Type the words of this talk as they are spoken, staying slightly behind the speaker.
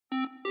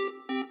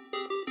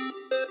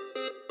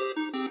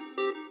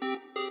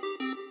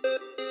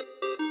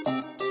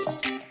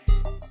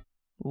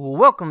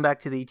Welcome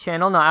back to the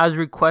channel. Now, as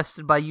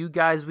requested by you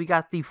guys, we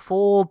got the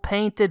full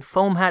painted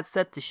foam hat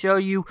set to show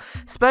you.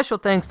 Special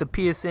thanks to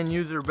PSN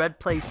user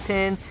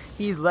RedPlace10.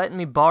 He's letting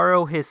me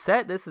borrow his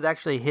set. This is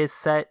actually his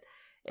set.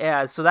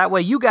 So that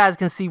way you guys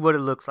can see what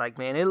it looks like,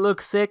 man. It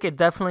looks sick. It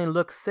definitely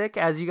looks sick.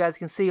 As you guys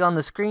can see on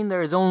the screen,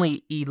 there is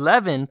only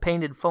 11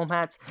 painted foam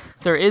hats.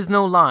 There is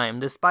no lime.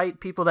 Despite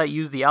people that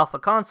use the alpha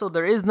console,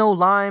 there is no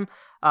lime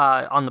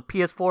on the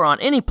PS4. On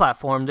any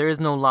platform, there is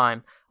no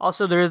lime.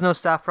 Also, there is no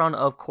saffron,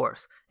 of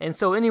course. And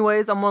so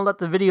anyways, I'm going to let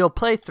the video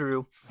play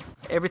through.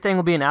 Everything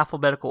will be in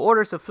alphabetical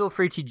order, so feel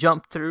free to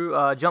jump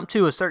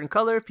to a certain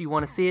color if you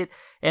want to see it.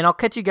 And I'll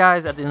catch you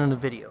guys at the end of the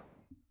video.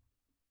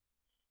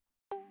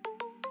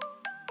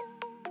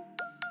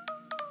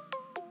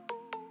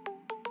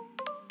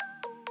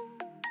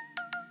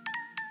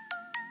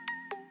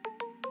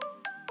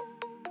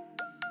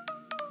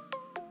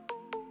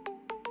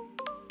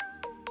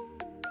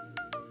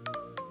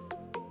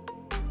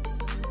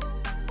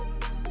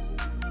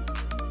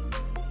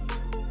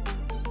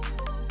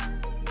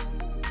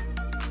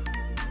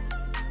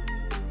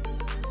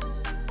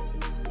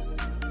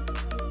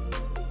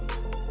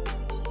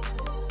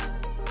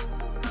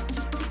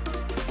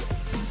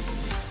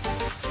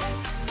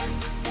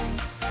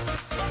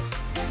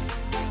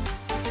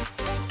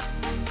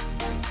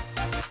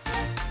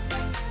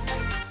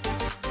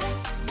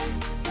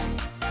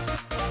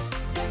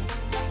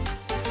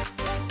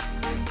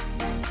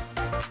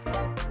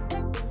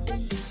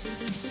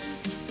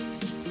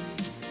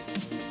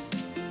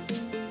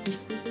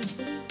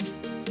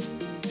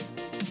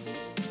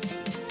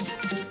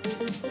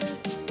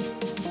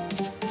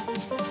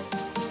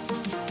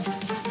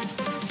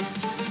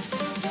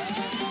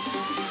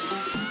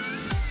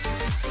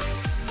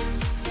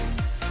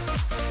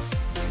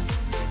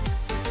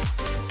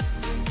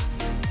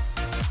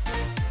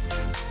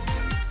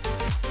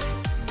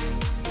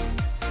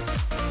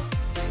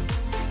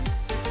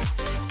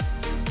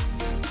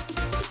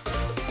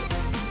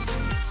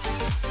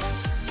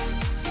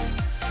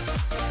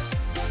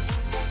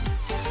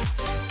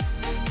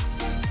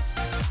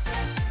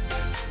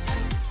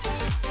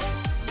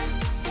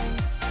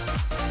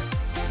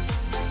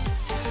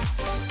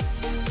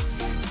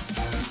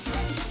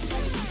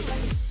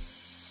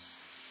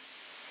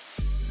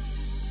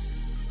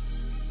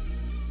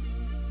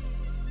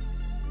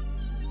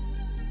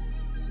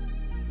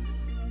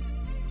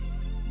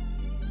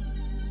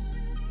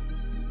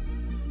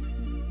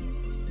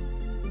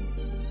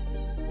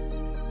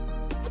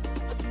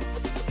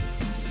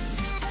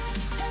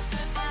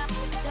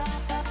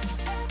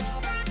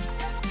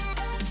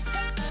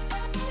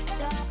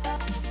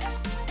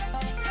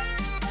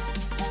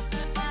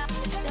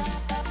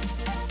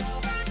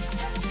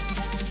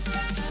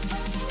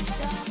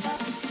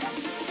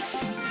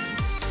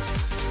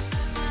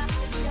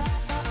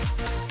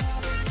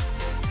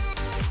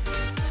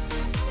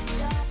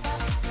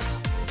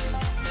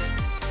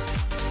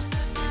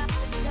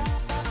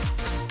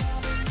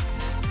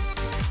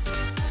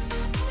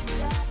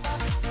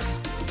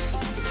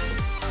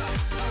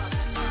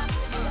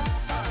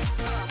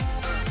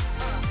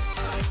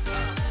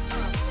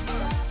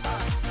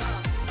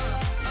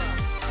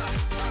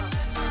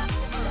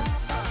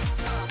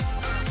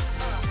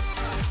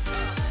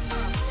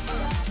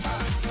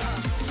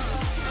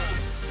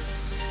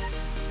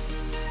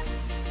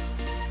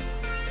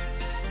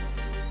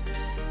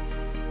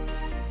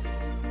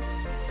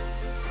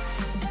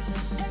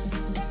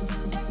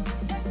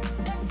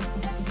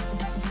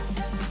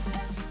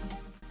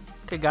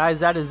 Okay guys,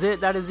 that is it.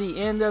 That is the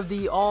end of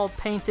the all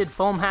painted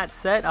foam hat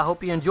set. I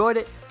hope you enjoyed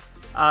it.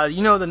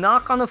 You know, the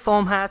knock on the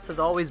foam hats has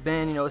always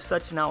been, you know,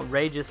 such an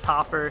outrageous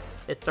topper.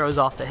 It throws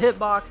off the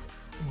hitbox,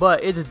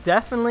 but it's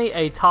definitely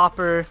a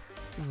topper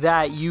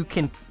that you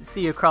can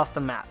see across the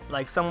map.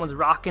 Like someone's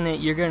rocking it,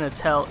 you're gonna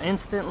tell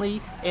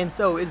instantly. And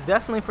so it's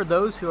definitely for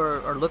those who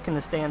are looking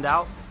to stand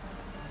out.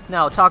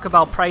 Now, talk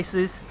about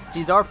prices.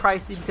 These are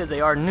pricey because they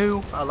are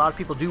new. A lot of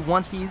people do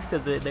want these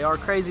because they are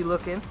crazy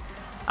looking.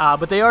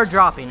 But they are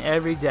dropping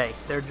every day.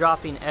 They're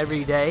dropping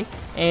every day,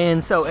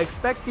 and so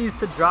expect these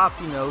to drop,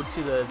 you know,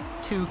 to the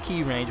 2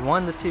 key range,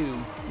 1 to 2,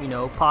 you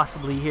know,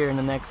 possibly here in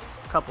the next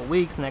couple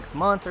weeks, next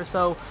month or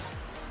so.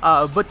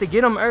 But to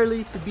get them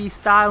early, to be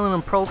styling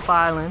and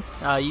profiling,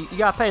 you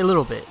gotta pay a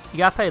little bit. You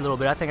gotta pay a little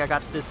bit. I think I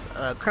got this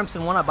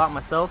crimson one I bought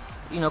myself.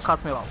 You know,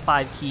 cost me about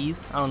 5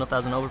 keys. I don't know if that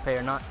was an overpay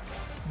or not,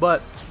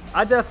 but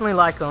I definitely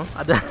like them.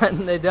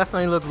 They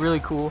definitely look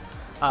really cool.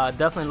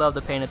 Definitely love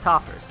the painted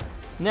toppers.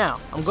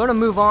 Now, I'm going to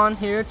move on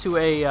here to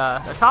a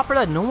topper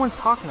that no one's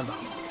talking about.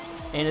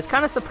 And it's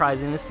kind of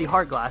surprising. It's the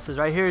heart glasses.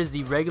 Right here is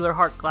the regular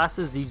heart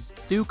glasses. These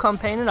do come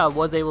painted. I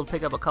was able to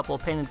pick up a couple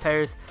of painted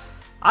pairs.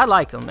 I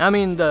like them. I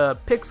mean, the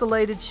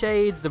pixelated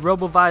shades, the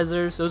robo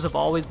visors, those have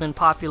always been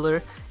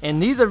popular.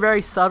 And these are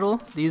very subtle.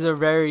 These are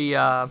very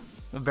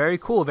Very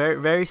cool,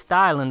 very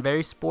styling,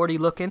 very sporty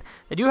looking.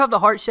 They do have the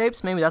heart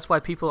shapes. Maybe that's why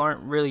people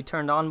aren't really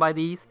turned on by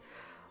these.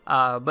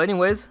 But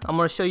anyways, I'm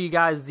going to show you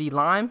guys the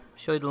lime.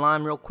 Show you the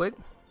lime real quick.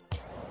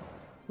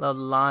 Love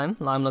the lime.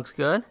 Lime looks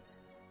good.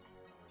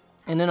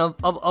 And then,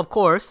 of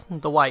course,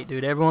 the white,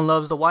 dude. Everyone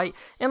loves the white.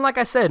 And like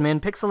I said, man,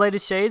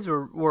 pixelated shades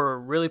were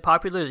really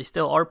popular. They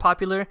still are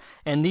popular.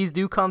 And these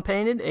do come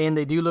painted, and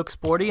they do look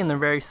sporty, and they're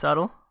very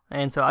subtle.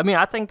 And so, I mean,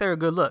 I think they're a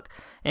good look.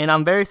 And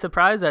I'm very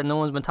surprised that no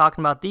one's been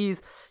talking about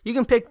these. You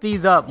can pick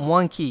these up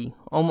one key.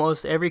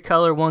 Almost every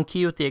color, one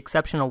key with the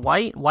exception of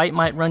white. White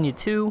might run you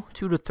two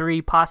to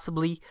three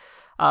possibly.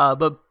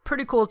 But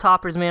pretty cool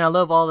toppers, man. I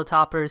love all the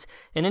toppers.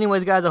 And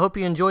anyways, guys, I hope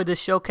you enjoyed this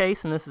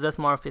showcase. And this is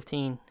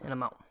SMR15, and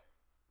I'm out.